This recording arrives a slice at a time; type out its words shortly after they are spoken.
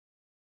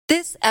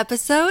This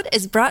episode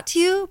is brought to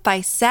you by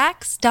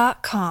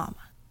Sax.com.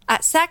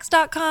 At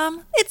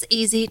Sax.com, it's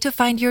easy to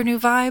find your new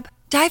vibe.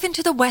 Dive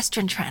into the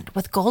Western trend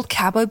with gold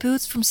cowboy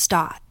boots from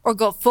Stott, or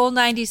go full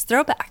 90s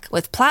throwback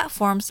with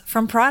platforms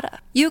from Prada.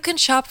 You can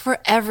shop for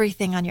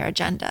everything on your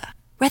agenda,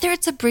 whether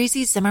it's a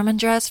breezy Zimmermann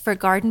dress for a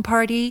garden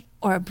party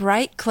or a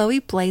bright Chloe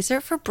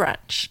blazer for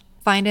brunch.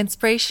 Find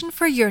inspiration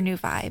for your new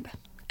vibe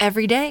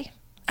every day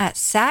at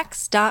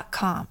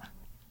Sax.com.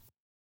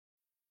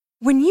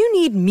 When you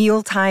need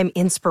mealtime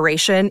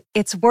inspiration,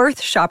 it's worth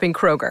shopping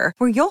Kroger,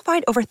 where you'll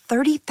find over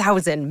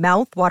 30,000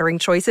 mouth-watering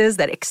choices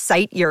that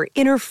excite your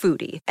inner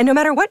foodie. And no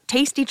matter what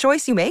tasty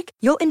choice you make,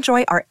 you'll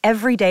enjoy our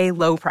everyday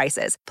low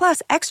prices,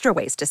 plus extra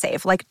ways to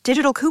save, like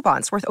digital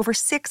coupons worth over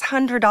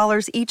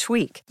 $600 each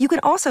week. You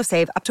can also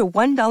save up to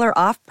 $1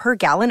 off per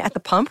gallon at the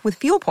pump with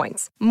fuel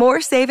points.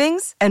 More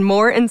savings and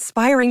more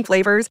inspiring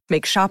flavors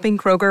make shopping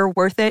Kroger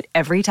worth it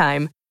every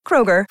time.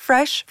 Kroger,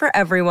 fresh for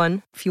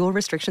everyone. Fuel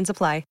restrictions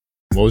apply.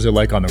 What was it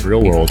like on the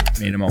real world?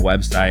 Made him a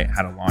website,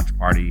 had a launch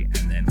party,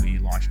 and then we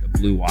launched a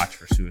blue watch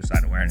for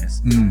suicide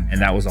awareness.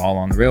 And that was all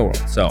on the real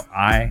world. So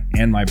I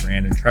and my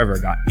brand and Trevor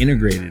got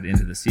integrated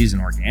into the season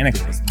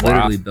organically,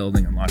 literally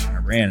building and launching our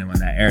brand. And when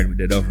that aired, we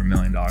did over $1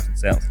 million in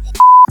sales.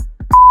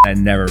 I had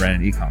never ran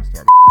an e-com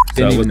store before.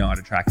 So I didn't know how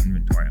to track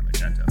inventory on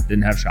Magento.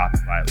 Didn't have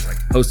Shopify. It was like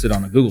posted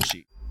on a Google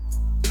Sheet.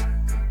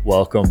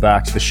 Welcome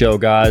back to the show,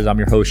 guys. I'm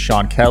your host,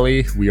 Sean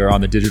Kelly. We are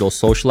on the Digital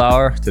Social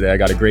Hour. Today, I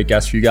got a great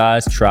guest for you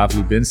guys, Trav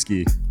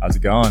Lubinsky. How's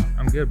it going?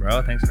 I'm good,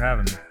 bro. Thanks for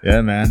having me.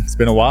 Yeah, man. It's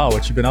been a while.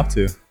 What you been up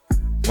to?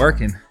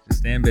 Working.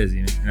 Just staying busy.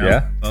 You know?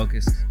 Yeah?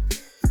 Focused.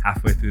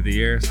 Halfway through the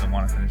year, so I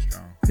want to finish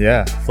strong.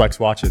 Yeah. Flex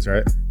watches,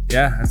 right?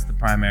 Yeah, that's the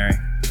primary.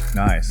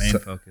 Nice. Main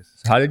focus.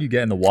 So how did you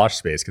get in the watch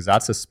space? Because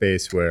that's a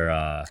space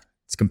where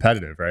it's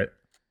competitive, right?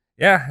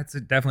 Yeah, it's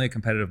definitely a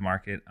competitive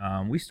market.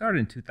 We started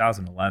in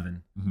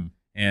 2011. Mm-hmm.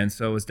 And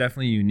so it was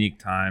definitely a unique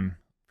time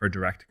for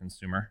direct to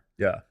consumer.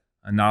 Yeah.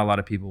 And not a lot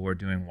of people were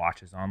doing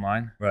watches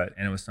online. Right.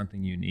 And it was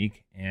something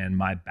unique. And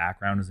my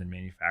background is in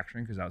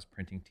manufacturing because I was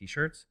printing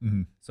t-shirts.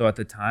 Mm-hmm. So at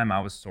the time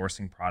I was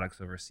sourcing products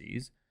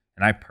overseas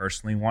and I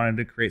personally wanted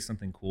to create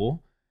something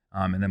cool.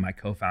 And then my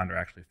co-founder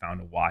actually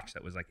found a watch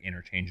that was like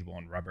interchangeable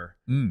in rubber.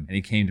 And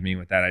he came to me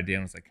with that idea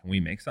and was like, can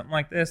we make something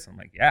like this? I'm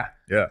like, yeah.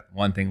 Yeah.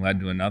 One thing led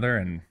to another.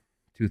 And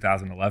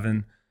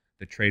 2011,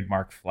 the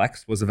trademark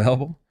Flex was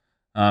available.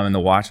 And the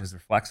watches are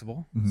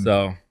flexible. Mm-hmm.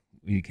 So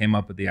we came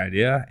up with the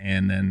idea.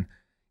 And then,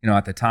 you know,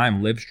 at the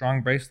time,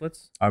 Livestrong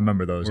bracelets I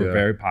remember those. were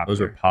very popular.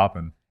 Those were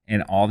popping.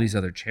 And all these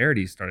other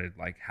charities started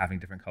like having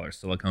different color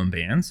silicone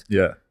bands.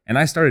 Yeah. And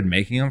I started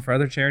making them for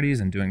other charities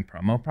and doing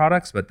promo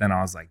products. But then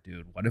I was like,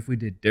 dude, what if we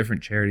did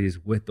different charities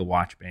with the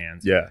watch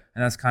bands? Yeah.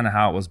 And that's kind of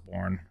how it was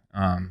born.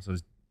 So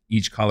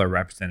each color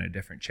represented a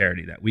different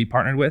charity that we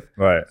partnered with.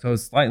 Right. So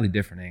it's a slightly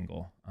different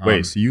angle.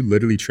 Wait, so you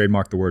literally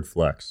trademarked the word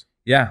flex?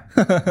 Yeah,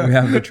 we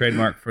have the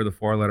trademark for the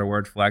 4-letter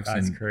word Flex.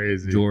 That's and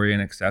crazy. Jewelry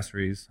and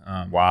accessories.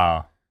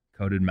 Wow.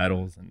 Coated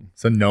metals. And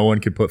So no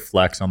one could put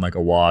flex on like a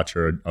watch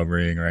or a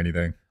ring or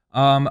anything?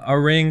 a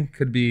ring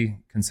could be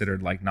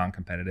considered like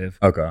non-competitive.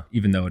 Okay.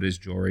 Even though it is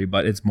jewelry,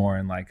 but it's more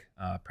in like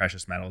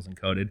precious metals and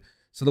coated.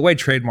 So the way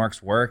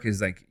trademarks work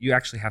is like you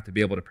actually have to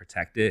be able to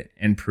protect it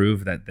and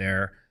prove that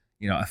they're,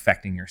 you know,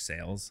 affecting your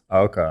sales.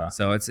 Okay.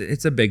 So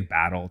it's a big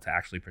battle to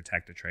actually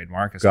protect a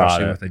trademark,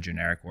 especially with a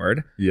generic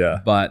word. Yeah.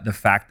 But the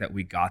fact that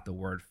we got the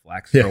word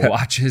flex for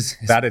watches,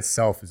 That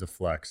itself is a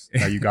flex.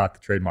 Now you got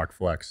the trademark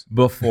flex.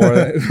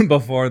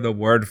 before the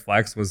word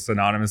flex was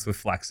synonymous with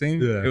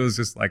flexing, Yeah. it was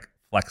just like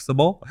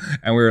flexible,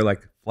 and we were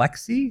like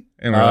flexy,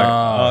 and we were like,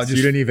 oh, so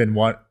you didn't even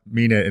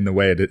mean it in the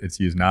way it's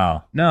used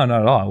now. no,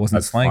 not at all. I wasn't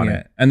That's slanging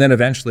funny. it. And then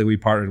eventually we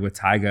partnered with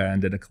Tyga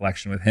and did a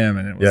collection with him,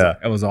 and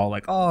it was all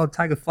like, oh,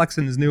 Tyga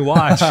flexing his new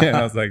watch, and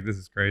I was like, this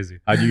is crazy.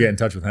 How'd you get in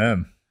touch with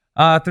him?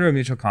 Through a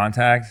mutual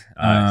contact.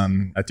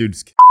 Nice. That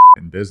dude's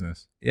in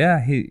business.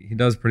 Yeah, he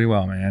does pretty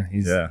well, man.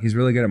 He's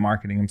really good at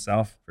marketing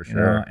himself, For you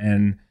sure. know?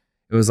 And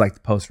it was like the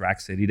post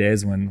Rack City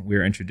days when we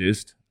were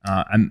introduced.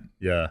 I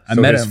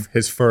So met his, him.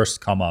 his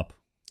first come up.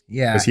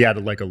 Yeah, Because he had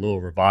like a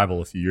little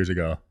revival a few years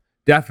ago.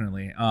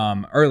 definitely.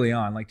 Early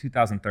on, like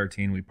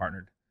 2013, we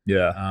partnered.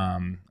 Yeah.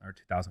 Or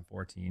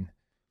 2014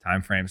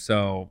 timeframe.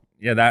 So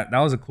yeah, that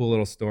was a cool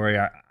little story.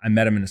 I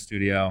met him in the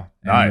studio,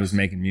 and Nice. he was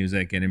making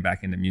music, getting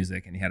back into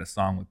music, and he had a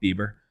song with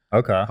Bieber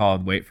Okay.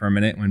 called "Wait for a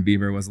Minute" when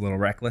Bieber was a little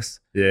reckless.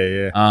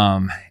 Yeah.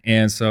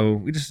 And so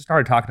we just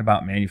started talking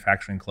about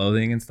manufacturing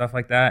clothing and stuff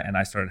like that, and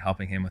I started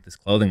helping him with his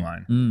clothing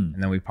line.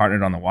 And then we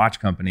partnered on the watch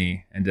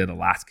company and did a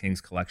Last Kings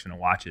collection of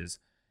watches,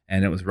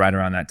 and it was right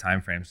around that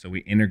time frame. So we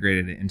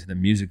integrated it into the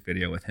music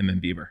video with him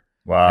and Bieber.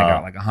 Wow. I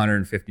got like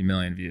 150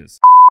 million views.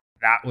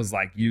 That was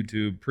like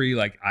YouTube pre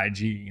like IG,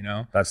 you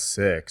know? That's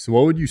sick. So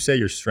what would you say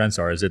your strengths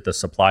are? Is it the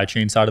supply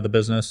chain side of the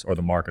business or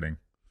the marketing?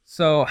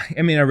 So,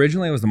 I mean,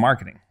 originally it was the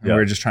marketing. And Yeah. we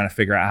were just trying to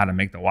figure out how to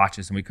make the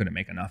watches, and we couldn't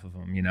make enough of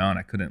them, you know, and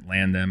I couldn't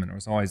land them. And there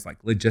was always like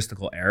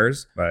logistical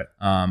errors. Right.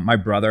 My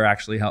brother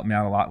actually helped me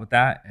out a lot with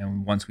that.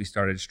 And once we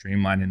started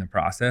streamlining the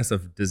process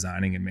of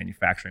designing and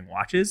manufacturing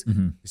watches,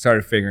 we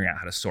started figuring out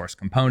how to source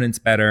components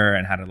better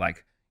and how to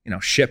like,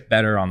 ship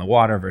better on the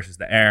water versus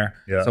the air.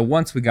 Yeah. So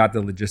once we got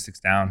the logistics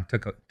down,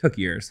 took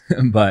years,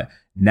 but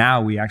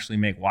now we actually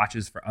make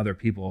watches for other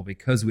people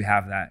because we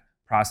have that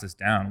process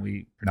down.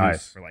 We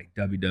produce for like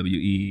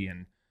WWE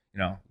and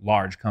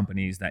large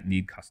companies that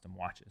need custom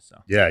watches.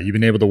 So yeah, you've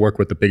been able to work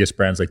with the biggest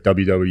brands like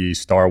WWE,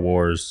 Star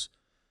Wars.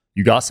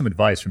 You got some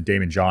advice from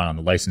Daymond John on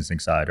the licensing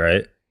side,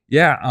 right?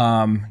 Yeah.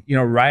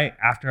 Right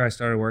after I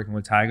started working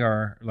with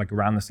Tiger, like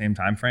around the same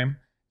time frame,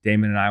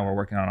 Daymond and I were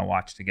working on a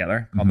watch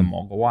together called the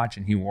Mogul watch,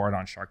 and he wore it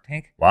on Shark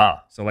Tank.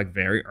 Wow. So like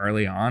very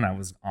early on, I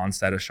was on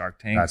set of Shark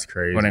Tank. That's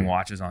crazy. Putting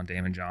watches on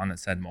Daymond John that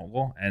said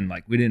Mogul. And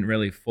like we didn't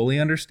really fully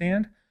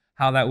understand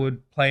how that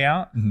would play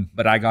out,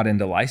 but I got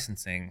into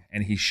licensing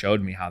and he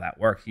showed me how that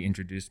worked. He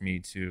introduced me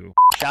to...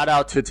 Shout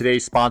out to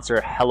today's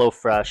sponsor,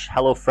 HelloFresh.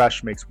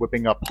 HelloFresh makes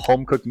whipping up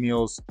home-cooked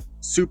meals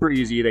super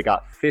easy. They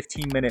got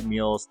 15-minute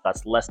meals.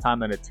 That's less time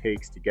than it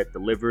takes to get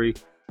delivery.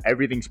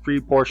 Everything's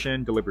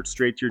pre-portioned, delivered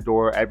straight to your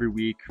door every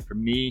week. For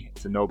me,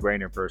 it's a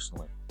no-brainer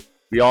personally.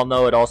 We all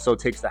know it also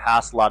takes the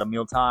hassle out of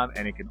mealtime,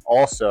 and it can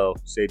also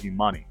save you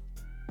money.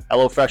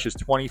 HelloFresh is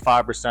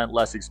 25%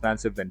 less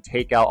expensive than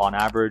takeout on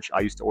average. I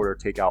used to order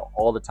takeout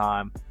all the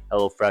time.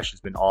 HelloFresh has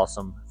been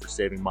awesome for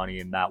saving money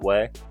in that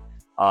way.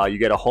 You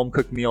get a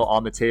home-cooked meal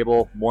on the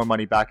table, more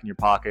money back in your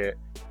pocket,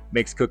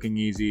 makes cooking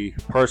easy.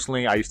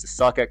 Personally, I used to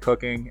suck at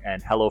cooking,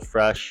 and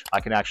HelloFresh,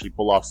 I can actually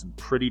pull off some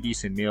pretty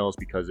decent meals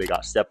because they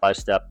got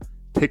step-by-step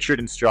pictured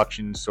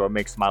instructions, so it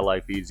makes my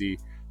life easy.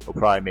 It'll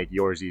probably make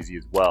yours easy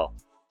as well.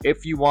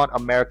 If you want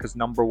America's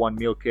 #1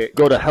 meal kit,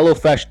 go to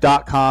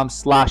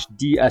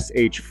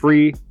HelloFresh.com/DSH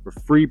free for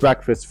free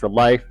breakfast for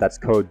life. That's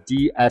code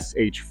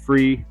DSH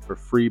free for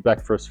free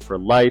breakfast for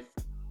life.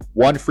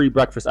 1 free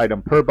breakfast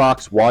item per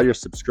box while your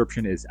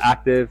subscription is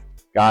active.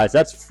 Guys,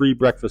 that's free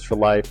breakfast for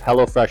life.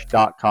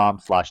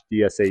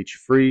 HelloFresh.com/DSH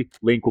free.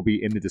 Link will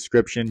be in the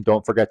description.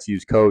 Don't forget to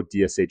use code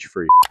DSH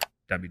free.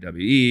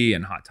 WWE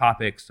and Hot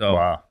Topic. So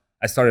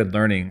I started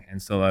learning. And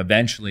so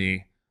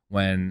eventually,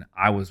 when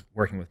I was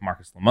working with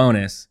Marcus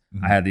Lemonis,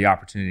 I had the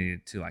opportunity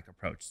to like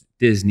approach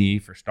Disney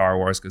for Star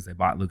Wars because they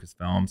bought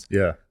Lucasfilms.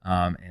 Yeah.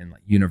 And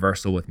like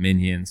Universal with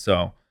Minions.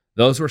 So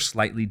those were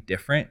slightly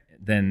different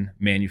than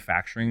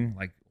manufacturing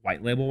like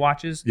white label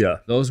watches. Yeah.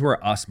 Those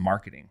were us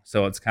marketing.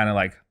 So it's kind of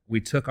like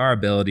we took our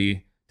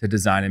ability to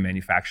design and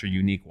manufacture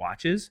unique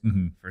watches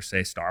for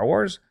say Star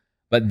Wars,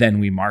 but then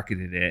we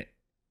marketed it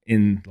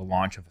in the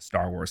launch of a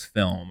Star Wars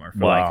film or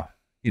for like,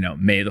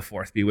 May the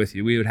 4th be with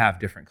you. We would have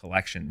different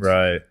collections.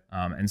 Right.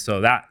 And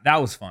so that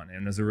was fun.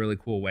 And it was a really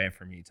cool way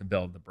for me to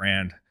build the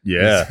brand.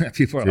 Yeah.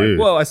 People are like,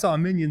 whoa, I saw a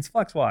Minions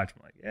Flex watch.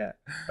 I'm like, yeah.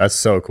 That's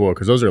so cool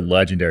because those are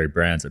legendary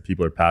brands that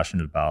people are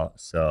passionate about.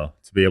 So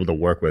to be able to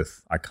work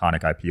with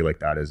iconic IP like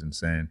that is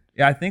insane.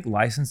 Yeah, I think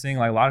licensing,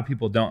 like a lot of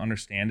people don't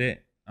understand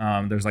it.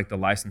 There's like the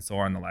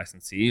licensor and the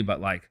licensee,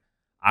 but like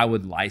I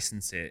would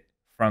license it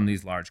from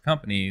these large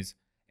companies.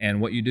 And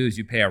what you do is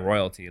you pay a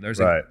royalty. There's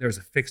a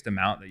fixed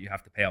amount that you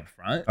have to pay up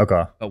front.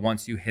 Okay. But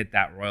once you hit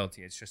that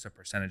royalty, it's just a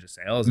percentage of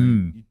sales,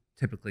 and you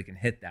typically can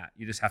hit that.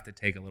 You just have to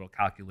take a little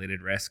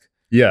calculated risk.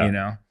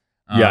 Yeah.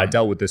 I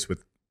dealt with this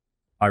with,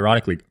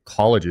 ironically,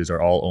 colleges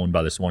are all owned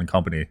by this one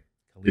company.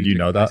 Did you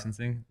know that?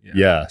 Licensing?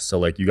 Yeah. So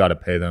like you got to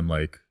pay them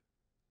like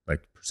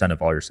percent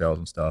of all your sales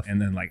and stuff.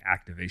 And then like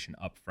activation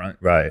up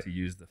front to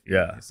use the fee.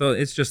 Yeah. So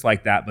it's just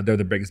like that, but they're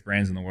the biggest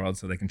brands in the world,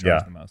 so they can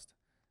charge the most.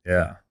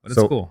 Yeah. But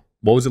it's cool.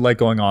 What was it like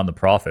going on The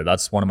Prophet?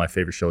 That's one of my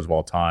favorite shows of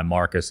all time.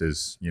 Marcus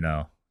is,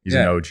 he's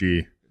an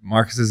OG.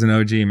 Marcus is an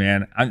OG,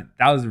 man.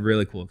 That was a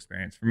really cool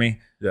experience for me.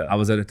 Yeah. I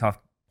was at a tough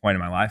point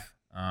in my life.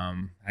 I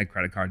had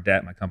credit card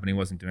debt. My company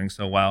wasn't doing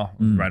so well.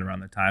 It was right around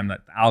the time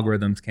that the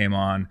algorithms came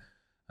on.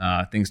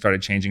 Things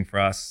started changing for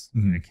us.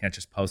 You can't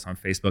just post on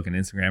Facebook and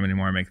Instagram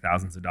anymore and make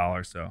thousands of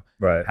dollars. So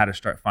I had to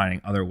start finding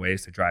other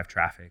ways to drive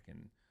traffic.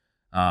 And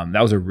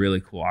that was a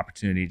really cool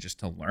opportunity just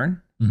to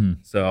learn.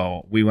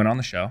 So we went on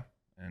the show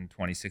in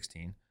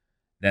 2016.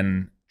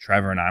 Then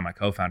Trevor and I, my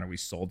co-founder, we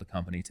sold the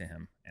company to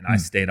him. And I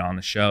stayed on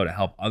the show to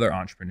help other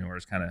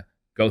entrepreneurs kind of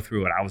go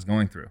through what I was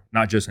going through,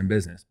 not just in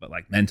business, but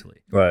like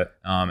mentally. Right.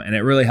 And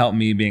it really helped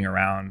me being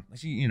around,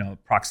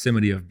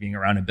 proximity of being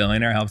around a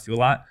billionaire helps you a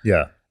lot.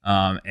 Yeah.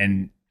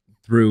 And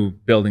through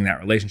building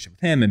that relationship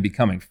with him and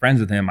becoming friends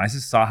with him, I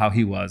just saw how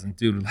he was. And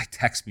dude would like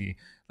text me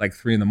like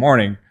 3 a.m.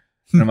 And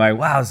I'm like,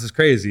 wow, this is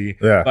crazy.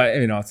 Yeah. But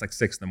it's like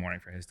 6 a.m.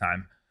 for his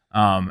time.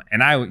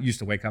 And I used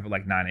to wake up at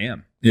like 9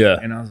 a.m. Yeah.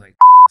 And I was like,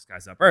 this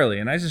guy's up early.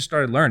 And I just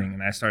started learning,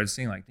 and I started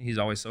seeing like he's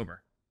always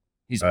sober.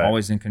 He's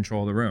always in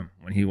control of the room.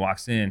 When he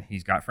walks in,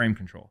 he's got frame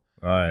control.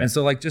 Right. And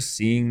so like just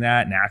seeing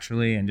that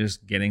naturally and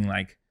just getting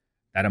like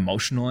that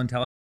emotional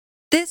intelligence.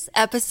 This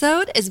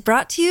episode is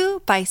brought to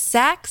you by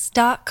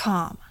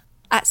Sax.com.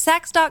 At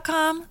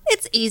Sax.com,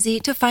 it's easy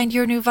to find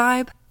your new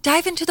vibe.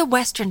 Dive into the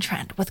Western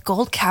trend with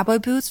gold cowboy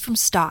boots from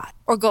Stott,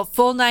 or go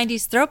full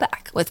 90s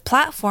throwback with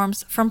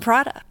platforms from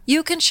Prada.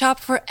 You can shop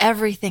for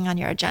everything on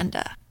your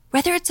agenda,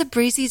 whether it's a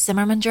breezy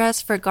Zimmermann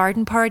dress for a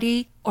garden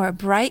party or a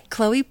bright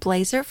Chloe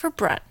blazer for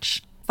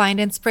brunch.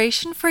 Find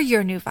inspiration for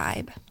your new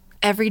vibe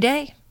every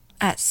day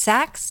at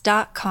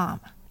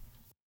Sax.com.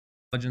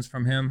 Intelligence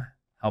from him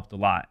helped a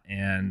lot.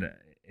 And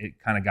it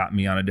kind of got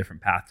me on a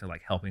different path to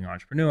like helping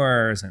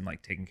entrepreneurs and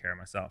like taking care of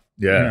myself.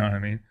 Yeah. You know what I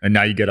mean? And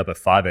now you get up at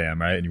 5 a.m.,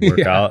 right? And you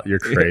work out. You're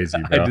crazy,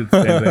 bro. I did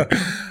the same thing.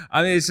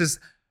 I mean, it's just,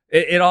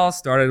 it all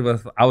started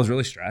with, I was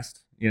really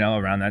stressed, you know,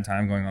 around that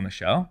time going on the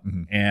show.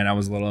 And I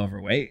was a little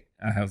overweight.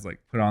 I was like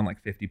put on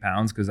like 50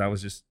 pounds because I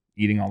was just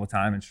eating all the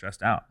time and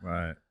stressed out.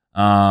 Right.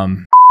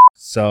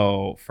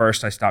 So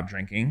first I stopped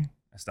drinking.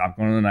 I stopped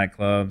going to the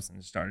nightclubs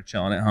and started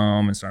chilling at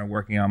home and started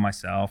working on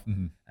myself.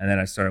 And then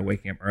I started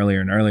waking up earlier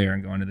and earlier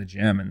and going to the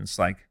gym. And it's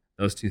like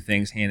those two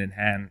things hand in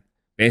hand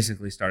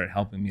basically started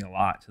helping me a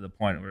lot, to the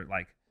point where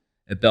like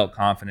it built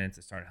confidence.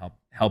 It started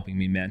helping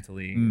me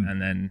mentally.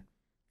 And then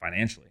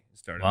financially it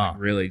started like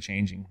really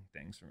changing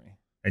things for me.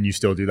 And you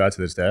still do that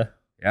to this day?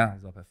 Yeah. I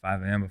was up at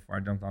 5 a.m. before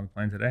I jumped on the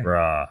plane today.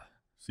 Bruh.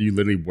 So you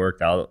literally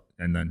worked out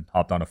and then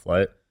hopped on a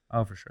flight?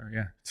 Oh, for sure.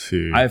 Yeah.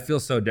 Dude. I feel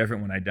so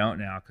different when I don't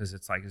now, because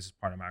it's like, this is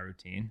part of my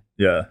routine.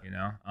 Yeah. You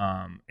know,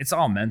 it's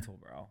all mental,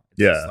 bro. It's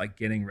just like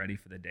getting ready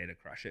for the day to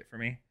crush it for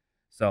me.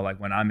 So like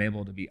when I'm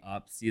able to be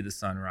up, see the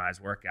sunrise,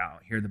 work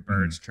out, hear the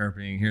birds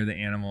chirping, hear the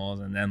animals,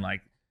 and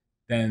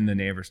then the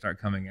neighbors start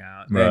coming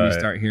out. Then you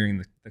start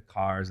hearing the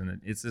cars,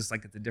 and it's just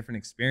like, it's a different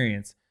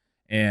experience.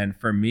 And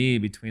for me,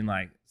 between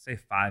like say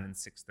 5 and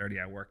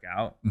 6:30, I work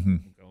out,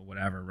 go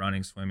whatever,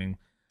 running, swimming.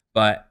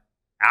 But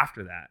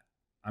after that,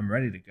 I'm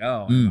ready to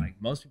go. And like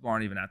most people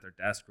aren't even at their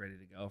desk ready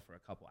to go for a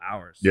couple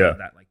hours. So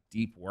that like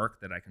deep work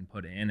that I can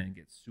put in and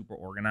get super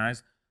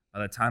organized,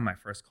 by the time my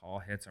first call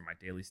hits or my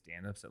daily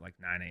stand-ups at like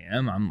 9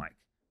 a.m., I'm like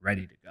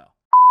ready to go.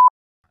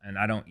 And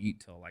I don't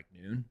eat till like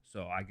noon.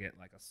 So I get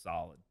like a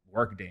solid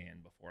work day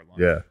in before lunch.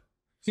 Yeah.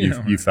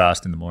 So you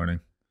fast in the morning?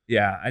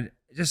 Yeah.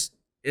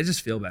 It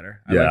just feel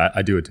better.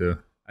 I do it too.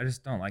 I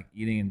just don't like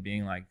eating and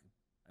being like,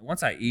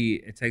 once I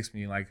eat, it takes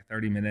me like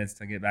 30 minutes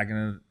to get back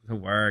into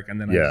work, and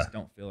then I just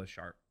don't feel as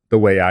sharp. The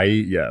way I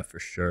eat, yeah, for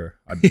sure.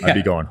 I'd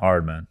be going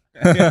hard, man.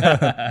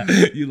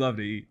 You love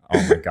to eat.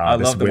 Oh my God. I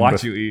love to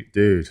watch you eat.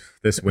 Dude,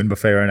 this Win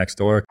Buffet right next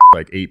door,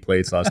 like 8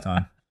 plates last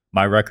time.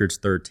 My record's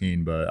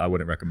 13, but I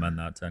wouldn't recommend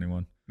that to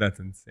anyone. That's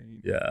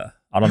insane. Yeah.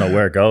 I don't know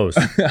where it goes.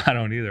 I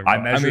don't either, bro.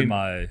 I measured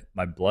my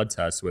blood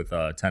test with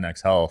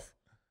 10X Health,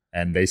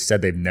 and they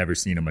said they've never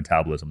seen a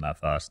metabolism that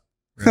fast.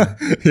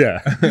 Really?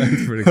 Yeah.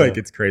 It's pretty cool. Like,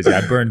 it's crazy.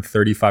 I burned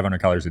 3,500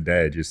 calories a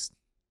day, just,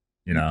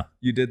 you know.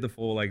 You did the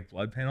full like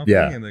blood panel thing,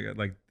 and they got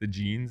like the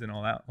genes and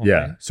all that whole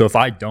thing? So if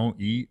I don't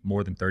eat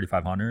more than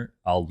 3,500,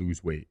 I'll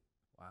lose weight.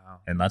 Wow.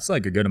 And that's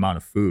like a good amount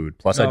of food.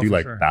 Plus I do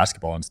like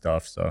basketball and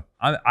stuff. So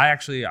I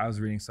was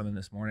reading something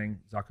this morning.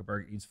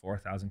 Zuckerberg eats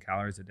 4,000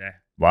 calories a day.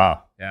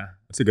 Wow. Yeah.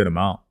 That's a good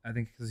amount. I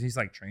think because he's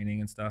like training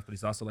and stuff, but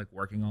he's also like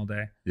working all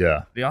day.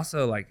 Yeah. But he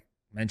also like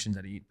mentions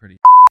that he eat pretty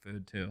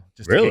food too,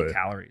 just really? to get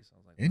calories. I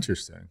was like, what?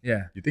 Interesting.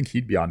 Yeah. You think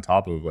he'd be on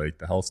top of like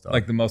the health stuff?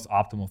 Like the most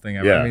optimal thing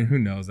ever. Yeah. I mean, who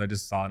knows? I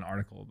just saw an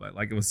article, but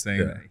like it was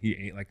saying that he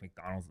ate like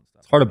McDonald's and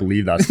stuff. It's hard to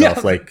believe that stuff.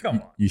 Yeah, like come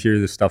on. you hear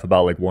this stuff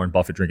about like Warren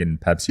Buffett drinking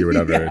Pepsi or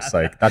whatever. It's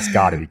like, that's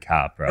gotta be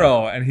cap,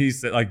 bro. And he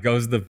said like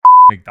goes to the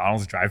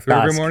McDonald's drive-thru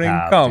every morning.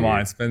 Cap, Come dude.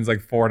 on, spends like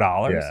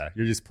 $4. Yeah,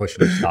 you're just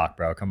pushing the stock,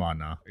 bro. Come on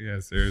now. Yeah,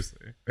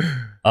 seriously.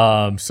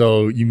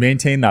 So you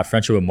maintained that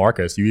friendship with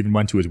Marcus. You even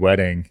went to his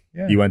wedding.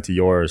 Yeah. You went to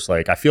yours.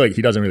 Like, I feel like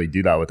he doesn't really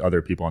do that with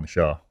other people on the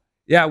show.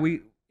 Yeah,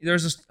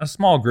 there's a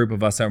small group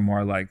of us that are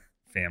more like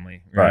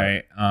family,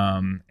 right?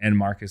 And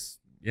Marcus,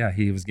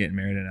 he was getting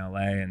married in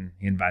LA, and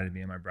he invited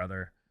me and my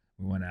brother.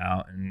 We went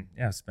out and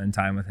spend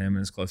time with him and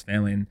his close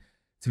family. And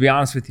to be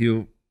honest with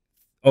you,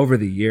 over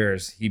the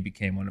years, he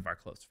became one of our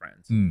close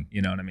friends.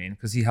 You know what I mean?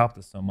 Because he helped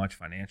us so much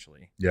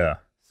financially. Yeah.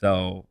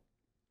 So,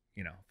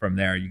 from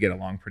there, you get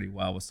along pretty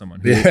well with someone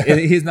who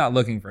he's not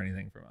looking for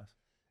anything from us.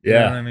 You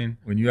know what I mean?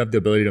 When you have the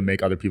ability to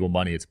make other people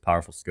money, it's a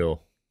powerful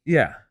skill.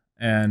 Yeah.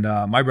 And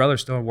my brother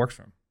still works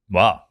for him.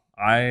 Wow.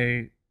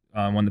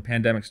 When the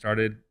pandemic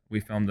started,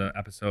 we filmed an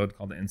episode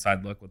called The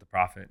Inside Look with the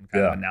Prophet and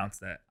kind of announced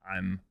that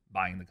I'm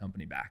buying the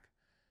company back.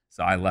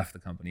 So I left the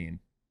company,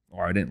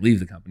 or I didn't leave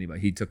the company, but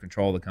he took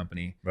control of the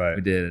company. Right.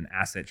 We did an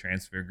asset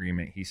transfer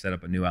agreement. He set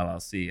up a new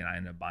LLC, and I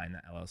ended up buying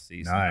that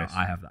LLC. So now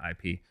I have the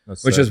IP,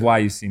 which is why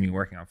you see me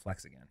working on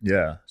Flex again.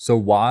 Yeah. So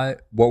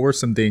what were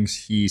some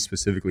things he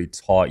specifically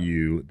taught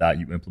you that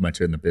you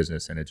implemented in the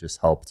business and it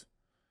just helped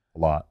a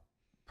lot?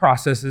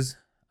 Processes.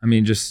 I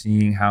mean, just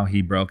seeing how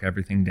he broke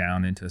everything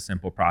down into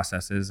simple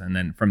processes. And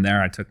then from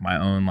there, I took my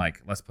own,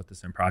 like, let's put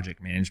this in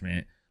project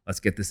management. Let's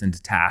get this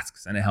into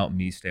tasks. And it helped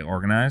me stay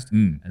organized.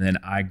 And then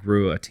I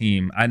grew a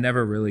team. I'd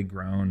never really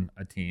grown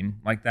a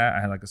team like that.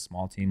 I had like a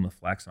small team with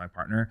Flex, my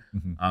partner.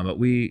 But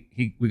we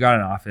got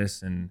an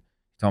office, and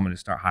he told me to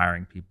start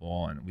hiring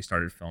people, and we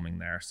started filming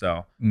there.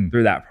 So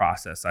through that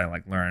process, I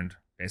like learned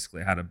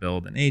basically how to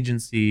build an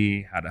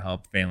agency, how to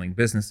help failing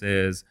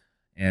businesses,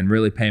 and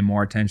really pay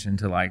more attention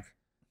to like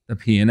the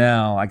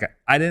P&L. Like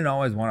I didn't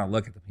always want to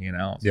look at the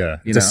P&Ls. Yeah.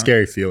 It's a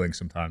scary feeling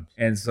sometimes.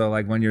 And so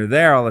like when you're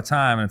there all the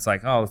time, and it's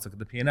like, oh, let's look at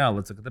the P&L,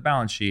 let's look at the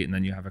balance sheet. And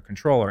then you have a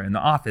controller in the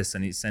office,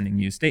 and he's sending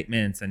you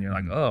statements, and you're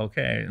like, oh,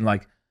 okay. And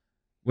like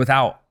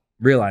without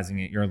realizing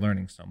it, you're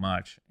learning so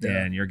much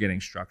and you're getting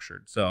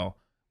structured. So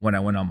when I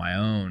went on my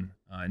own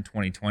in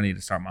 2020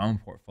 to start my own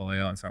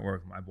portfolio and start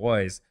working with my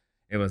boys,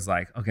 it was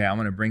like, okay, I'm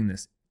going to bring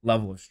this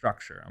level of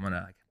structure. I'm going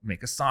to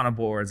make Asana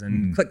boards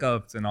and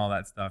ClickUps and all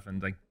that stuff,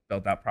 and like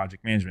built out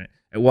project management.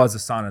 It was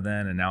Asana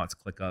then, and now it's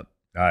ClickUp.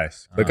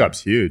 Nice.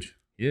 ClickUp's huge.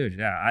 Huge,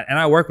 yeah. And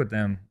I work with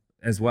them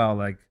as well.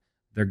 Like,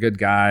 they're good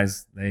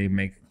guys. They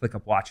make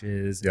ClickUp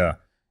watches. Yeah.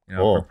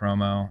 For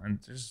promo, and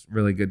they're just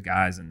really good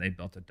guys, and they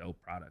built a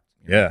dope product.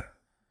 Yeah.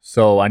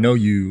 So I know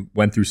you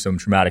went through some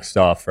traumatic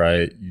stuff,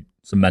 right?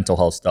 Some mental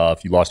health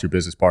stuff. You lost your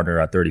business partner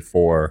at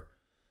 34.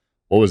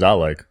 What was that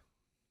like?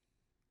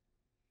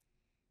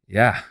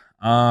 Yeah.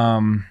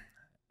 I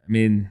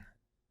mean,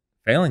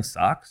 failing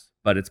sucks,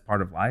 but it's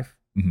part of life,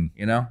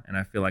 you know? And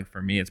I feel like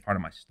for me, it's part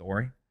of my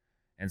story.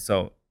 And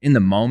so in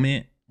the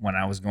moment when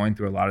I was going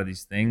through a lot of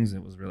these things,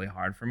 it was really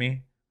hard for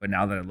me. But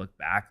now that I look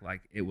back,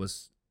 like, it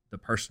was the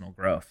personal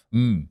growth,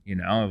 you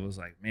know? It was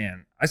like,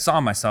 man, I saw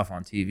myself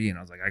on TV and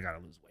I was like, I got to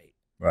lose weight.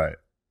 Right.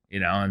 You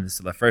know? And this is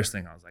the first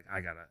thing I was like,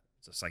 I got to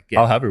just like get.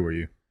 How heavy were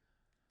you?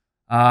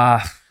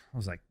 I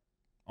was like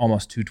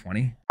almost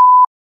 220.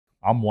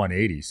 I'm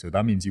 180, so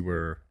that means you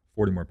were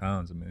 40 more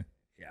pounds than me.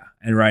 Yeah.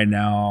 And right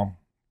now,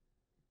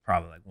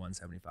 probably like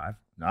 175.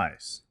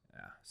 Nice.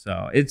 Yeah.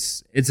 So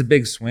it's a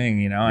big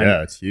swing, you know?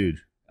 Yeah, it's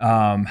huge.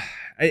 I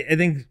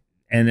think,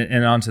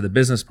 and onto the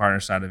business partner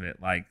side of it,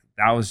 like,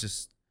 that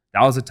was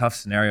a tough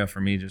scenario for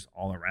me just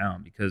all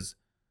around, because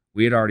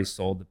we had already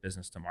sold the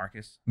business to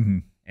Marcus,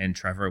 and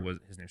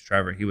his name's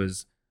Trevor. He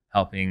was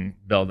helping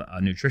build a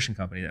nutrition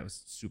company that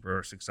was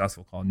super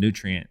successful called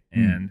Nutrient.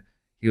 And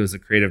he was the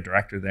creative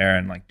director there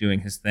and like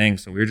doing his thing.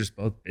 So we were just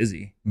both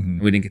busy,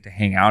 and we didn't get to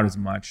hang out as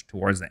much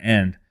towards the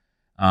end.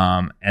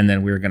 And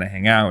then we were going to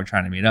hang out. We're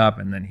trying to meet up.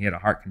 And then he had a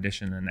heart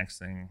condition. The next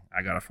thing,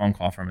 I got a phone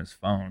call from his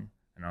phone,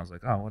 and I was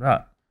like, oh, what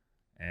up?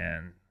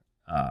 And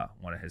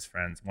one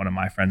of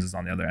my friends is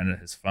on the other end of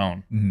his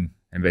phone,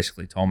 and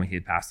basically told me he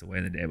had passed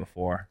away the day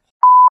before.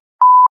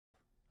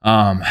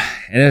 And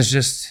it's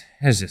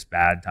just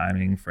bad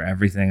timing for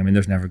everything. I mean,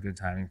 there's never good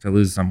timing to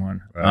lose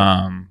someone.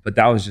 Right. But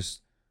that was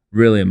just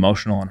really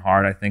emotional and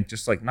hard, I think,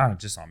 just like, not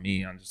just on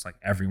me, on just like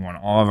everyone,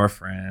 all of our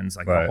friends,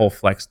 like the whole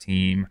Flex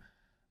team,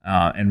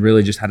 and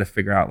really just had to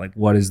figure out like,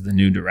 what is the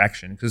new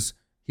direction? Because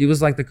he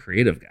was like the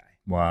creative guy.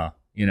 Wow.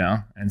 You know?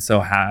 And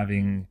so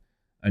having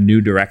a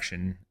new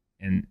direction,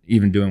 and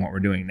even doing what we're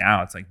doing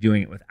now, it's like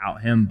doing it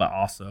without him, but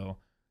also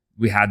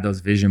we had those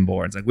vision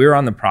boards. Like, we were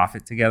on the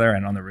Profit together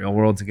and on the Real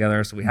World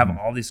together. So we have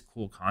all this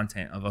cool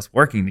content of us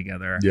working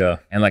together. Yeah.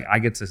 And like,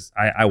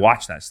 I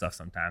watch that stuff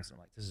sometimes. And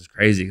I'm like, this is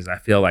crazy, because I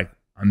feel like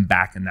I'm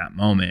back in that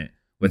moment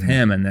with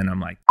him. And then I'm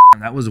like,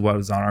 that was what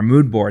was on our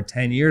mood board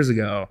 10 years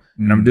ago.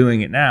 And I'm doing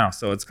it now.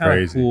 So it's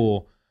kind of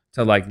cool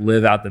to like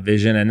live out the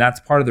vision. And that's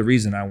part of the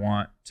reason I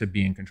want to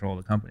be in control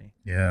of the company.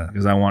 Yeah.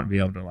 Because I want to be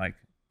able to like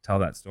tell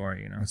that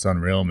story, you know? It's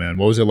unreal, man.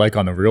 What was it like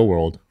on the Real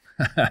World?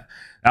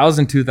 That was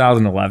in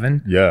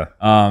 2011. Yeah.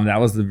 That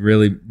was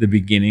the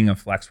beginning of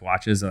Flex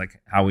Watches,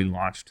 like how we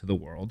launched to the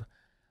world.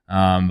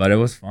 But it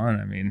was fun.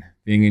 I mean,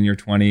 being in your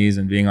 20s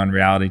and being on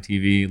reality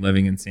TV,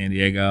 living in San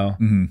Diego,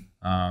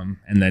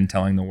 and then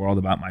telling the world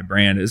about my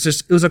brand. It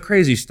was a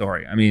crazy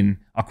story. I mean,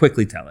 I'll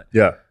quickly tell it.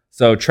 Yeah.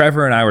 So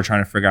Trevor and I were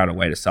trying to figure out a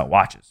way to sell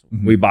watches.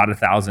 We bought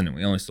 1,000 and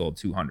we only sold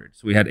 200.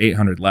 So we had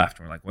 800 left.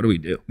 And we're like, what do we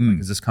do? Like,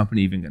 is this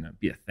company even going to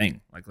be a thing?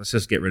 Like, let's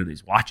just get rid of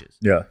these watches.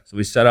 Yeah. So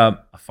we set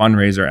up a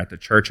fundraiser at the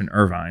church in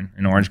Irvine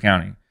in Orange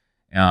County.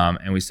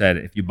 And we said,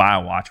 if you buy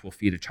a watch, we'll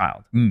feed a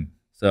child.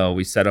 So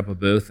we set up a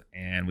booth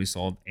and we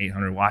sold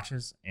 800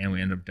 watches, and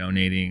we ended up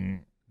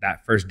donating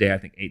that first day, I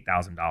think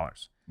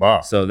 $8,000.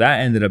 Wow. So that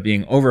ended up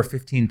being over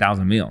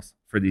 15,000 meals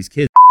for these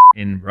kids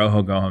in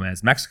Rojo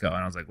Gomez, Mexico.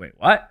 And I was like, wait,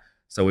 what?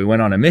 So we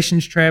went on a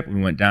missions trip. We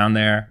went down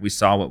there. We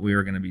saw what we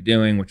were going to be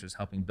doing, which was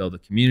helping build a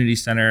community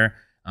center,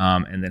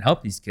 and then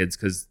help these kids,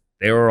 because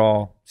they were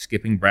all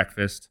skipping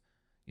breakfast.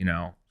 You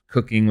know,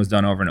 cooking was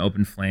done over an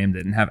open flame. They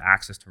didn't have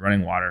access to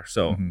running water.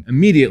 So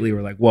immediately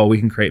we're like, well, we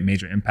can create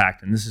major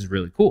impact, and this is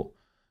really cool.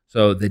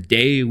 So the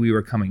day we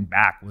were coming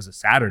back was a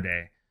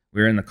Saturday.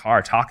 We were in the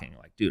car talking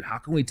like, dude, how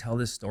can we tell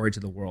this story to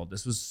the world?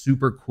 This was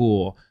super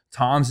cool.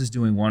 Tom's is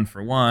doing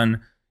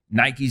 1-for-1.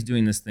 Nike's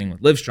doing this thing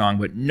with Livestrong,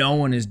 but no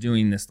one is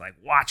doing this like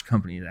watch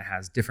company that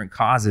has different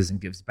causes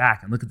and gives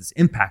back. And look at this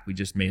impact we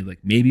just made. Like,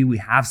 maybe we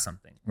have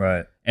something.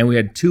 Right. And we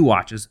had 2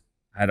 watches.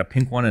 I had a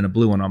pink one and a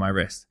blue one on my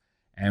wrist.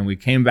 And we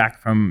came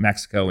back from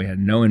Mexico. We had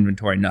no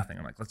inventory, nothing.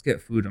 I'm like, let's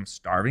get food. I'm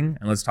starving.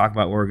 And let's talk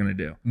about what we're going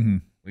to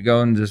do. We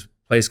go into this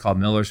place called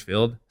Miller's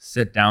Field,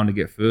 sit down to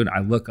get food. I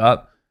look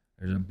up.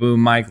 There's a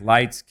boom mic,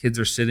 lights, kids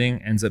are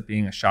sitting, ends up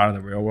being a shot of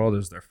the Real World. It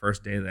was their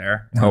first day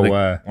there. No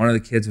way. One of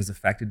the kids was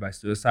affected by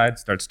suicide,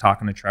 starts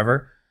talking to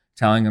Trevor,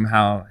 telling him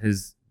how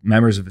his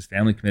members of his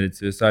family committed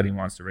suicide. He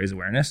wants to raise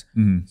awareness.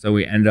 So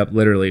we ended up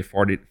literally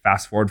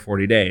fast forward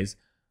 40 days.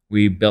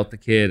 We built the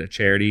kid a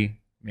charity,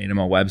 made him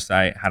a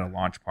website, had a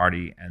launch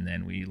party, and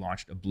then we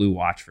launched a blue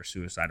watch for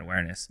suicide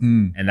awareness.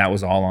 And that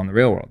was all on the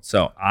Real World.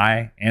 So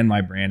I and my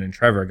brand and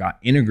Trevor got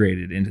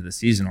integrated into the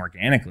season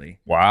organically.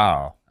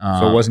 Wow.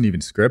 So it wasn't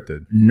even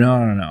scripted.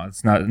 No.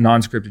 It's not a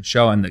non-scripted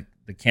show. And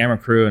the camera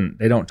crew, and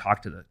they don't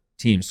talk to the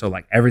team. So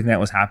like everything that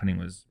was happening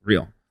was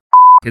real.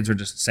 Kids were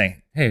just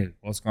saying, hey,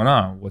 what's going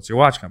on? What's your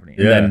watch company?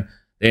 And then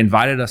they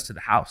invited us to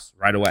the house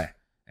right away.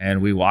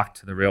 And we walked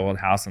to the real world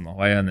house in La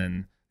Jolla, and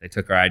then they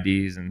took our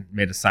IDs and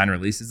made us sign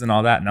releases and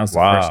all that. And that was the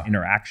first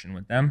interaction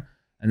with them.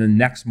 And then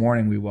next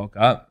morning we woke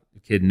up, the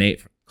kid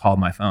Nate called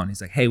my phone.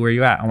 He's like, hey, where are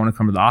you at? I want to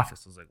come to the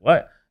office. I was like,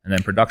 what? And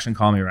then production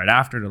called me right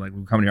after. They're like,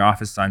 we'll come to your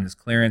office, sign this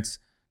clearance,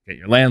 get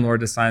your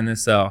landlord to sign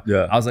this. So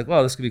I was like,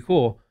 well, this could be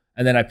cool.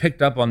 And then I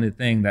picked up on the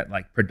thing that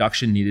like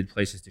production needed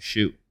places to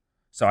shoot.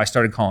 So I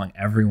started calling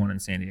everyone in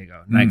San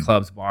Diego,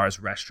 nightclubs, bars,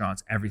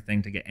 restaurants,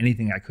 everything, to get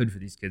anything I could for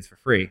these kids for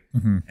free.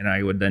 And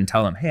I would then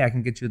tell them, hey, I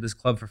can get you this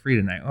club for free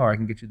tonight. Or I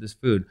can get you this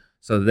food.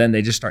 So then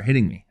they just start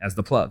hitting me as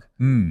the plug.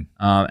 And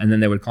then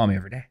they would call me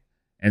every day.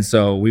 And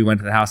so we went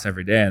to the house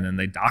every day, and then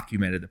they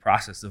documented the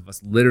process of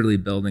us literally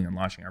building and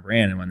launching our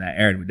brand. And when that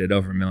aired, we did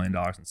over $1 million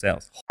in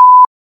sales.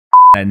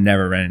 I'd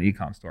never ran an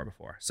e-com store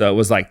before. So it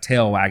was like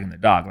tail wagging the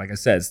dog. Like I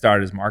said, it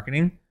started as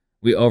marketing.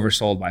 We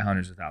oversold by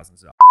hundreds of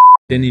thousands.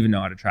 Didn't even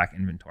know how to track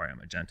inventory on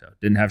Magento.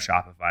 Didn't have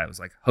Shopify. It was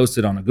like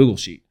hosted on a Google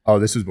Sheet. Oh,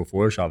 this was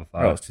before Shopify?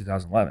 Oh, it was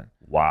 2011.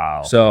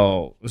 Wow.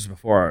 So it was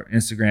before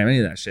Instagram, any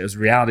of that shit. It was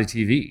reality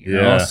TV, you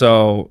know?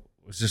 So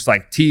it was just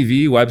like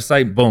TV,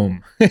 website,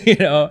 boom. You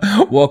know,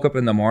 woke up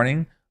in the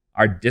morning.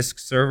 Our disk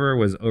server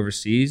was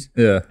overseas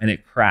and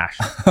it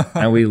crashed.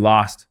 And we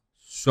lost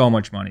so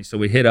much money. So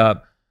we hit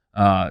up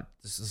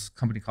this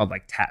company called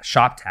like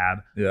Shop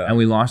Tab. And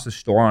we launched a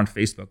store on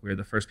Facebook. We were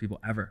the first people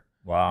ever.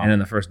 Wow. And in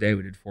the first day,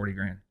 we did 40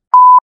 grand.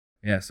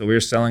 Yeah, so we were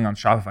selling on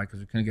Shopify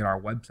because we couldn't get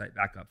our website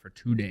back up for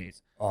 2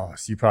 days. Oh,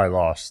 so you probably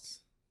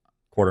lost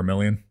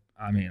 $250,000?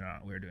 I mean,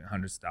 we were doing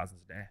hundreds of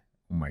thousands a day.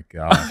 Oh my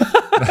God.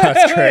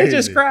 That's crazy. It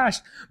just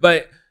crashed.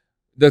 But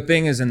the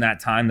thing is, in that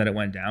time that it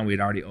went down,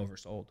 we'd already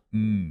oversold.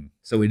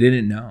 So we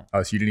didn't know.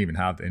 Oh, so you didn't even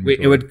have the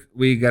inventory.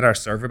 We get our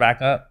server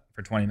back up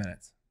for 20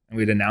 minutes. And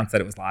we'd announce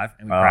that it was live,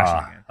 and we'd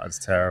crash it again. That's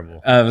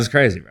terrible. It was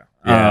crazy, bro.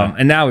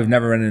 And now we've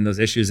never run into those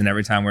issues. And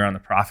every time we're on The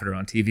Profit or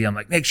on TV, I'm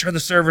like, make sure the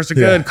servers are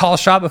good. Call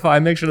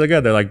Shopify, make sure they're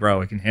good. They're like, bro,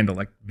 we can handle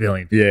like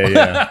billion.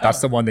 Yeah. That's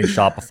the one thing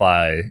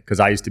Shopify, because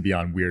I used to be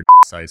on weird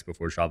sites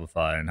before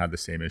Shopify and had the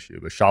same issue,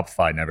 but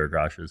Shopify never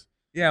crashes.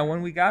 Yeah,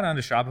 when we got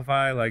onto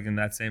Shopify, like in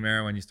that same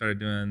era when you started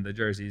doing the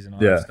jerseys and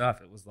all that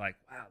stuff, it was like,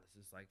 wow,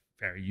 this is like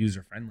very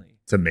user friendly.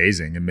 It's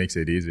amazing. It makes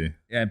it easy.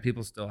 Yeah, and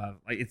people still have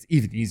like, it's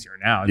even easier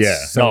now.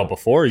 No,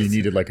 before you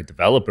needed like a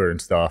developer and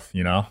stuff,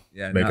 you know,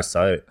 make a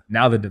site.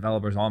 Now the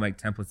developers all make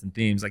templates and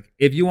themes. Like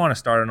if you want to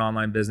start an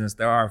online business,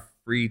 there are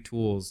free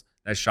tools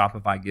that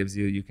Shopify gives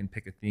you. You can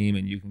pick a theme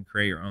and you can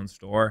create your own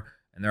store.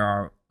 And there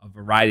are a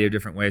variety of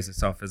different ways to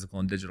sell physical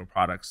and digital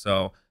products.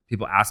 So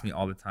people ask me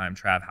all the time,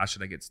 Trav, how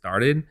should I get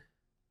started?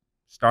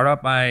 Start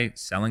out by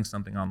selling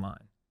something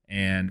online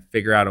and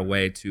figure out a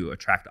way to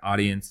attract the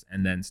audience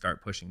and then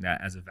start pushing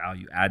that as a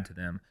value add to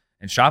them.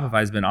 And Shopify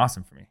has been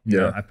awesome for me. You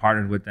know, I've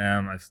partnered with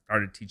them. I've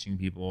started teaching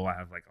people. I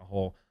have like a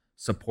whole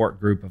support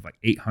group of like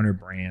 800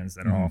 brands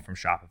that are all from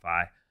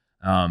Shopify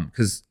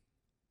because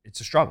it's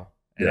a struggle.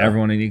 And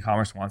everyone in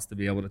e-commerce wants to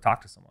be able to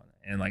talk to someone.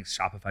 And like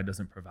Shopify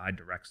doesn't provide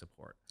direct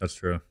support. That's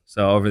true.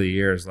 So over the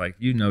years, like,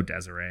 you know,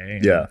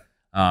 Desiree.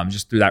 And,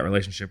 just through that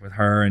relationship with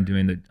her and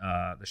doing the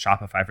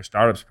Shopify for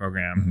Startups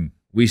program,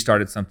 we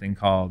started something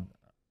called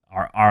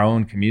our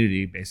own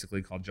community,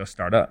 basically called Just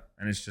Startup.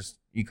 And it's just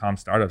e-com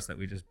startups that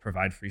we just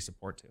provide free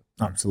support to.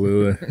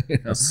 Absolutely. You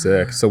know? That's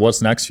sick. So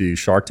what's next for you?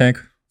 Shark Tank?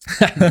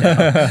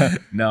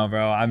 No,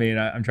 bro. I mean,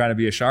 I'm trying to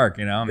be a shark,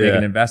 you know, I'm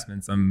making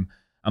investments. I'm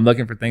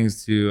looking for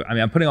things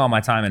I'm putting all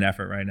my time and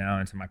effort right now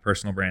into my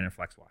personal brand and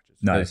Flex watches.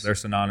 Nice. They're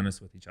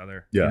synonymous with each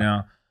other, you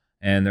know,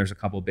 and there's a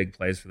couple big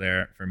plays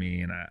for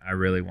me. And I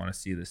really want to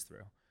see this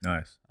through.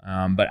 Nice.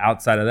 But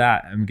outside of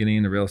that, I'm getting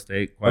into real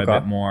estate quite a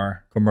bit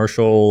more.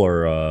 Commercial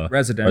or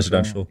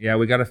residential. Yeah,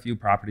 we got a few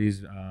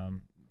properties,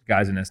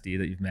 guys in SD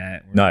that you've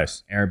met. We're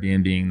nice.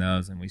 Airbnb-ing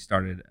those, and we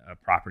started a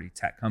property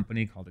tech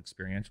company called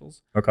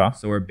Experientials. Okay.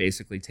 So we're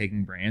basically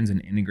taking brands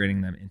and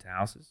integrating them into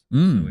houses.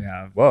 So we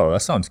have. Whoa,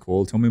 that sounds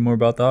cool. Tell me more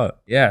about that.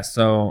 Yeah,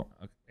 so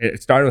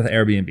it started with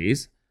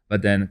Airbnbs,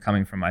 but then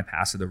coming from my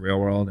past of the real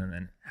world and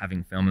then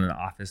having filmed in the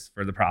office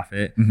for The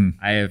Profit,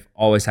 I have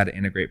always had to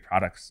integrate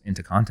products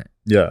into content.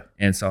 Yeah.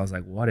 And so I was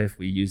like, what if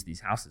we use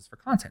these houses for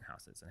content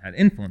houses and had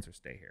influencers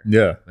stay here?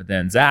 Yeah. But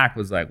then Zach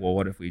was like, well,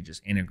 what if we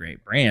just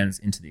integrate brands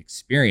into the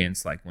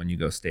experience, like when you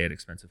go stay at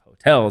expensive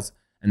hotels,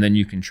 and then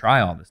you can try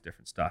all this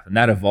different stuff. And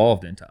that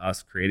evolved into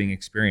us creating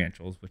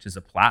Experientials, which is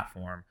a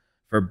platform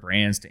for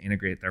brands to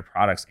integrate their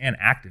products and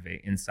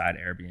activate inside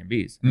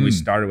Airbnbs. And we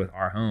started with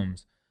our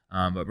homes.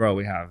 But bro,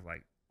 we have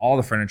like all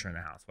the furniture in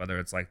the house, whether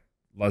it's like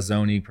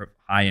Lazoni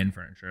high-end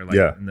furniture,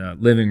 like in the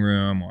living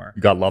room, or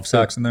you got love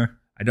sacks in there.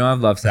 I don't have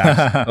love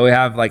sacks, but we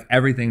have like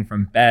everything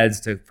from beds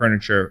to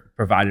furniture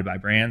provided by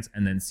brands,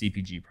 and then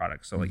CPG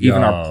products. So like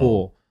even our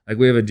pool, like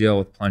we have a deal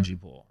with Plungy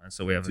Pool, and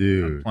so we have a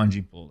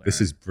Plungy Pool there. This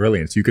is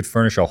brilliant. So you could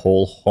furnish a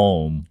whole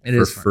home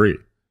for free.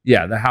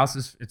 Yeah, the house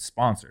it's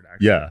sponsored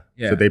actually.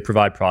 Yeah. So they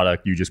provide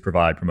product, you just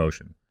provide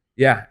promotion.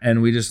 Yeah,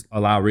 and we just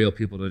allow real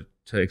people to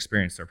to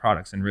experience their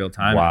products in real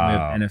time. Wow. We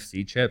have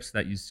NFC chips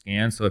that you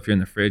scan. So if you're in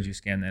the fridge, you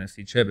scan the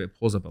NFC chip, it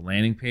pulls up a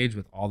landing page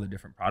with all the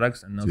different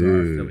products, and those are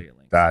our affiliate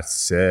links. That's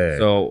sick.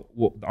 So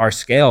our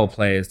scale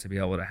play is to be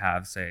able to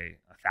have, say,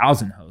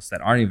 1,000 hosts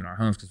that aren't even our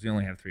homes, because we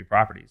only have 3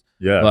 properties.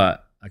 Yeah.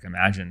 But like,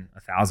 imagine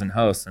 1,000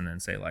 hosts, and then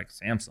say like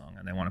Samsung,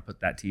 and they want to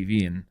put that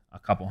TV in a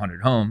couple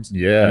hundred homes.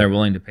 Yeah. And they're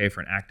willing to pay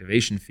for an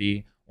activation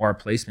fee or a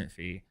placement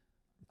fee.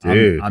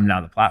 Dude, I'm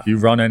now the if platform.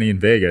 you run any in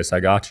Vegas,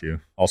 I got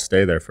you. I'll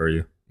stay there for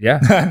you. Yeah.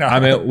 No.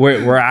 I mean,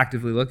 we're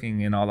actively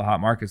looking in all the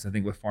hot markets. I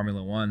think with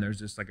Formula One, there's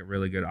just like a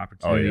really good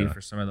opportunity for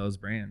some of those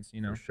brands,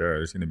 you know. For sure.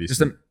 There's going to be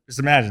Just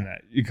imagine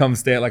that. You come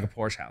stay at like a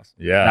Porsche house.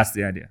 Yeah. That's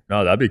the idea.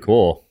 No, that'd be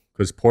cool.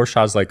 Because Porsche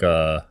has like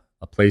a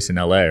place in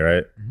LA,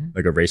 right? Mm-hmm.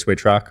 Like a raceway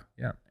track.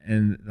 Yeah.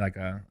 And like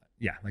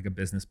a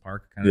business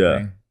park kind of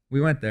thing. We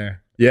went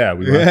there. Yeah,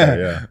 we went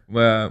there, yeah.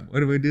 Well, what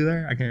did we do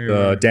there? I can't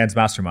remember. Dan's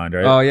Mastermind,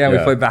 right? Oh yeah, we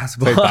played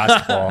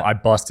basketball. I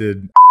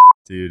busted,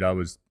 dude. I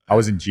was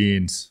in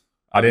jeans.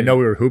 I didn't know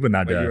we were hooping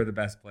that But day. you were the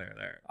best player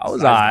there.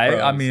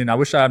 I mean, I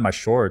wish I had my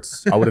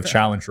shorts. I would have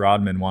challenged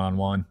Rodman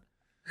one-on-one.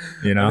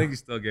 You know? I think you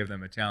still gave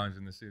them a challenge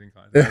in the shooting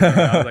contest.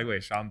 I was like,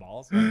 wait, Sean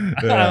Balls?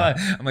 Yeah.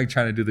 I'm like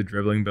trying to do the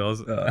dribbling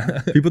bills.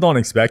 People don't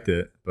expect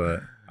it,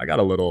 but I got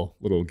a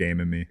little game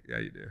in me. Yeah,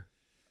 you do.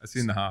 I've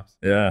seen the hops.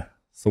 Yeah.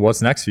 So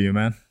what's next for you,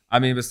 man? I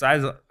mean,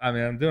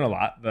 I'm doing a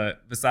lot,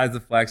 but besides the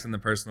flex and the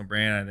personal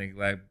brand, I think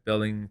like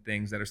building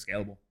things that are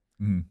scalable.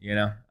 Mm-hmm. You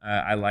know,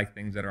 I like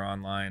things that are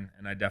online,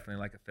 and I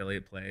definitely like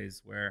affiliate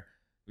plays where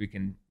we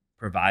can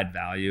provide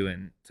value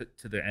and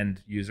to the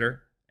end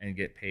user and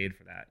get paid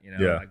for that. You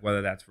know, like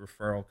whether that's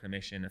referral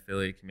commission,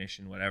 affiliate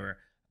commission, whatever.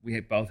 We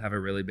both have a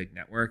really big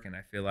network, and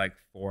I feel like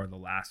for the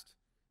last,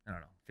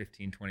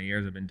 15, 20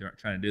 years I've been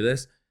trying to do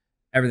this,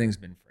 everything's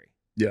been free.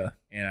 Yeah.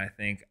 And I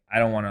think I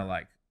don't want to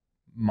like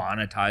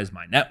monetize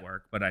my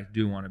network, but I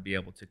do want to be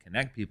able to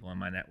connect people in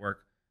my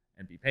network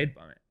and be paid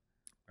from it.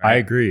 Right? I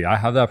agree. I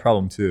have that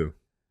problem too,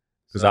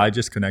 because I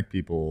just connect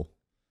people,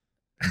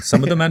 and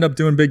some of them end up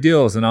doing big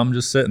deals, and I'm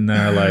just sitting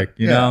there like,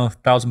 you know,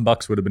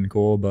 $1,000 would have been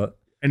cool, but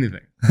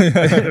anything,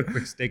 a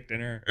quick steak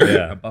dinner,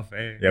 a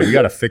buffet. Yeah, we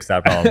got to fix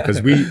that problem,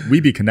 because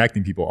we be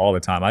connecting people all the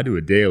time. I do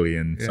it daily,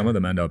 and some of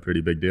them end up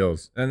pretty big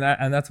deals. And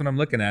that's what I'm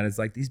looking at, is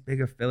like these big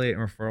affiliate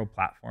and referral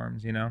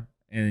platforms, you know,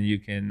 and you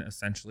can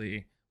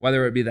essentially,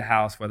 whether it be the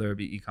house, whether it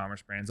be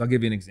e-commerce brands. I'll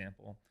give you an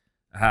example.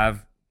 I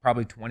have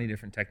probably 20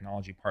 different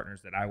technology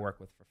partners that I work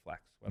with for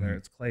Flex, whether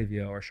it's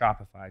Klaviyo or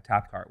Shopify,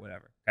 Tapcart,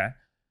 whatever. Okay.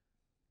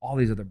 All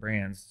these other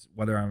brands,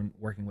 whether I'm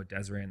working with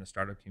Desiree in the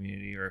startup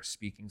community or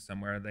speaking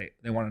somewhere,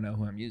 they want to know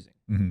who I'm using.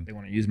 Mm-hmm. They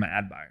want to use my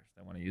ad buyers.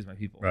 They want to use my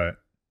people. Right.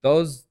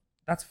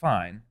 That's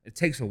fine. It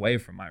takes away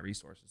from my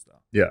resources though.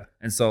 Yeah.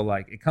 And so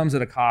like it comes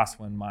at a cost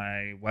when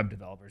my web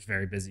developer is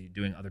very busy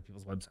doing other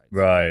people's websites.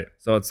 Right.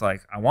 So it's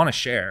like, I want to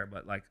share,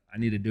 but like I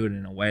need to do it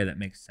in a way that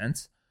makes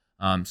sense.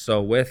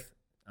 So with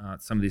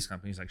some of these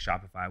companies like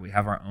Shopify, we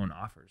have our own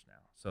offers now.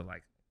 So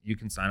like you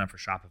can sign up for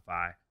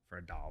Shopify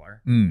for $1,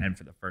 and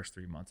for the first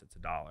 3 months it's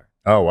 $1.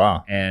 Oh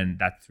wow. And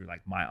that's through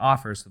like my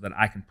offers, so that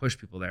I can push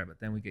people there, but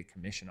then we get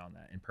commission on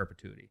that in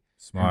perpetuity.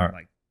 Smart. And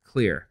like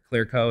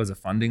Clearco is a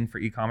funding for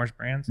e-commerce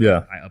brands.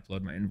 Yeah. I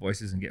upload my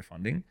invoices and get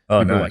funding.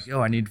 Oh, People are nice. like,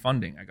 yo, I need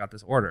funding. I got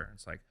this order.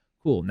 It's like,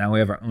 cool. Now we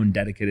have our own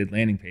dedicated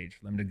landing page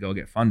for them to go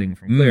get funding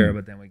from Clear,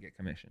 but then we get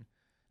commission.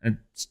 And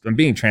I'm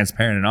being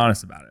transparent and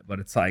honest about it, but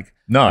it's like,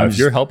 No, if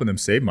you're helping them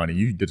save money,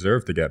 you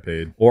deserve to get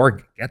paid.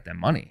 or get them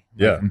money.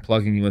 Like Yeah. I'm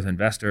plugging you with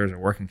investors or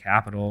working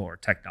capital or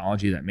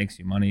technology that makes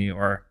you money,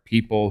 or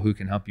people who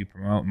can help you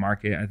promote and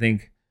market.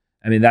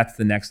 I mean, that's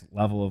the next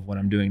level of what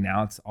I'm doing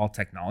now. It's all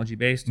technology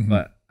based,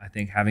 but I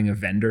think having a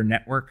vendor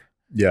network,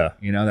 Yeah.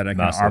 you know, that I can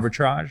Massive.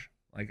 arbitrage,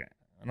 like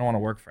I don't want to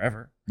work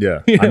forever.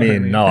 Yeah. You know I what I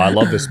mean, mean? no, I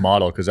love this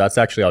model, because that's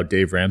actually how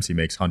Dave Ramsey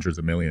makes hundreds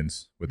of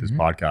millions with his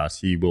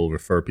podcast. He will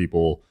refer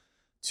people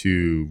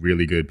to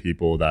really good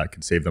people that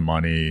can save them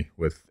money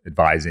with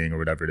advising or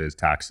whatever it is,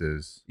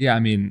 taxes. Yeah, I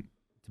mean,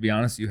 to be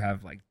honest, you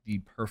have like the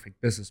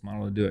perfect business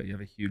model to do it. You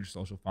have a huge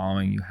social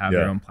following. You have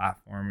your own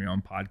platform, your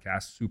own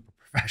podcast, super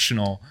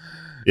professional.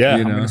 Yeah,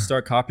 you I'm know? going to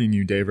start copying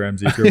you, Dave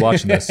Ramsey. If you're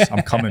watching this,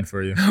 I'm coming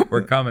for you.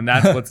 We're coming.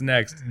 That's what's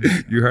next.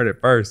 You heard it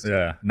first.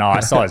 Yeah. No,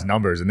 I saw his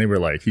numbers, and they were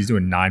like, he's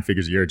doing 9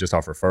 figures a year just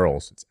off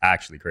referrals. It's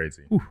actually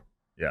crazy. Ooh.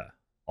 Yeah.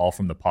 All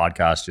from the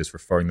podcast, just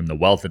referring them to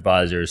wealth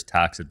advisors,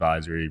 tax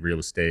advisory, real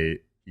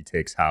estate. He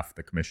takes half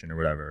the commission or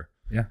whatever.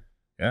 Yeah.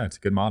 Yeah, it's a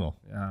good model.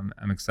 Yeah,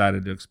 I'm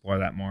excited to explore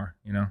that more.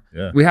 You know,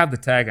 Yeah. we have the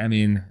tech. I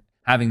mean,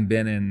 having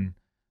been in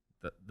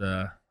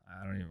the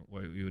I don't even know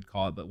what you would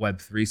call it, but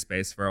Web3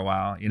 space for a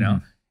while, you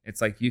know,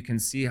 it's like you can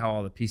see how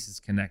all the pieces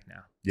connect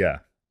now. Yeah.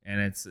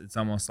 And it's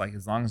almost like,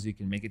 as long as you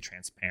can make it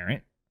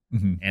transparent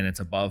Mm-hmm. and it's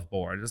above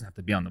board, it doesn't have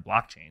to be on the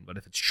blockchain, but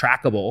if it's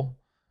trackable,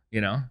 you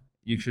know,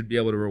 you should be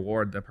able to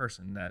reward the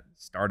person that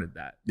started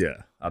that.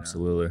 Yeah,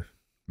 absolutely.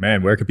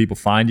 Man, where can people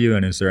find you?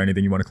 And is there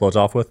anything you want to close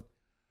off with?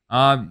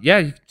 Yeah,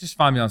 you can just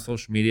find me on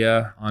social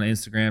media, on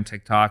Instagram,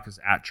 TikTok is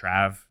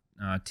 @Trav,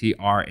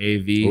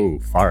 TRAV. Oh,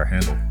 fire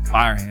handle.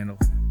 Fire handle.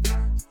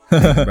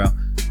 Thank you, bro.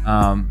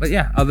 But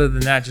yeah, other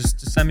than that, just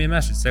send me a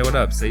message. Say what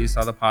up. Say you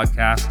saw the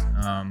podcast.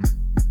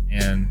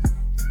 And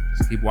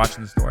just keep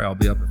watching the story. I'll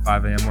be up at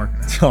 5 a.m.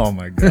 working. Oh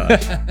my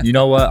gosh. You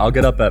know what? I'll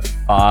get up at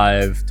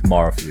 5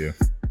 tomorrow for you.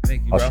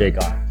 Thank you, I'll bro.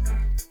 shake on it.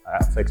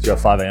 I'll fix you at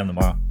 5 a.m.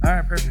 tomorrow. All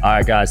right, perfect. All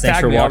right, guys. Thanks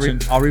Tag for me, watching.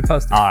 I'll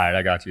repost it. All right,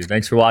 I got you.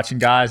 Thanks for watching,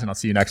 guys, and I'll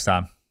see you next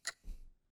time.